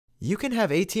You can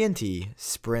have AT&T,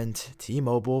 Sprint,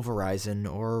 T-Mobile, Verizon,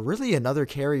 or really another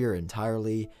carrier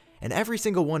entirely, and every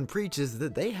single one preaches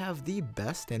that they have the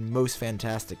best and most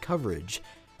fantastic coverage.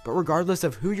 But regardless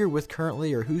of who you're with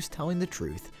currently or who's telling the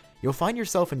truth, you'll find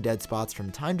yourself in dead spots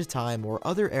from time to time or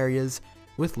other areas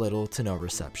with little to no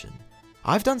reception.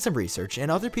 I've done some research, and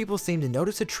other people seem to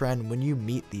notice a trend when you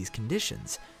meet these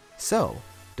conditions. So,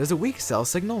 does a weak cell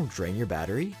signal drain your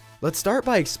battery? Let's start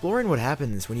by exploring what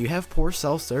happens when you have poor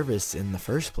cell service in the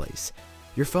first place.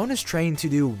 Your phone is trained to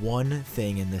do one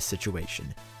thing in this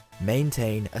situation: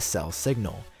 maintain a cell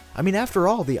signal. I mean, after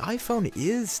all, the iPhone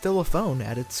is still a phone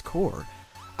at its core.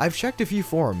 I've checked a few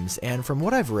forums, and from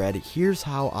what I've read, here's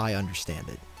how I understand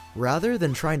it. Rather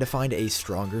than trying to find a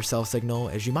stronger cell signal,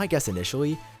 as you might guess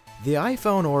initially, the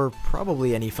iPhone, or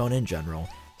probably any phone in general,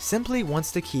 simply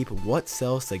wants to keep what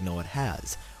cell signal it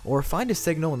has, or find a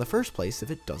signal in the first place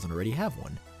if it doesn't already have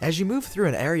one. As you move through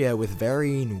an area with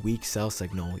varying weak cell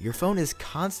signal, your phone is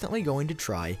constantly going to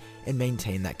try and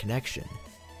maintain that connection.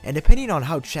 And depending on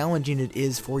how challenging it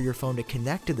is for your phone to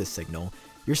connect to the signal,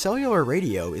 your cellular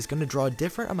radio is going to draw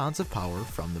different amounts of power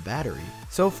from the battery.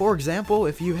 So for example,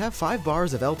 if you have 5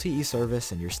 bars of LTE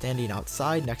service and you're standing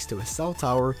outside next to a cell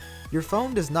tower, your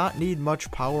phone does not need much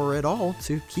power at all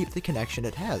to keep the connection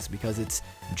it has because it's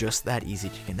just that easy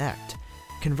to connect.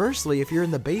 Conversely, if you're in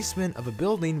the basement of a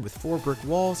building with 4 brick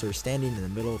walls or standing in the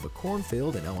middle of a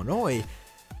cornfield in Illinois,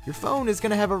 your phone is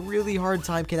going to have a really hard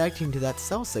time connecting to that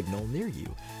cell signal near you,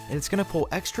 and it's going to pull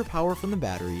extra power from the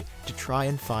battery to try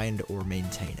and find or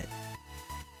maintain it.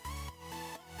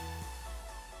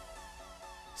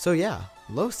 So yeah,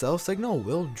 low cell signal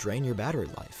will drain your battery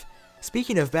life.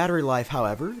 Speaking of battery life,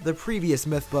 however, the previous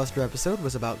Mythbuster episode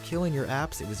was about killing your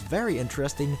apps. It was very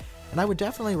interesting, and I would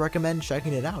definitely recommend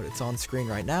checking it out. It's on screen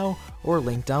right now, or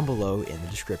linked down below in the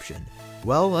description.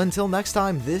 Well, until next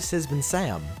time, this has been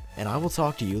Sam, and I will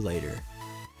talk to you later.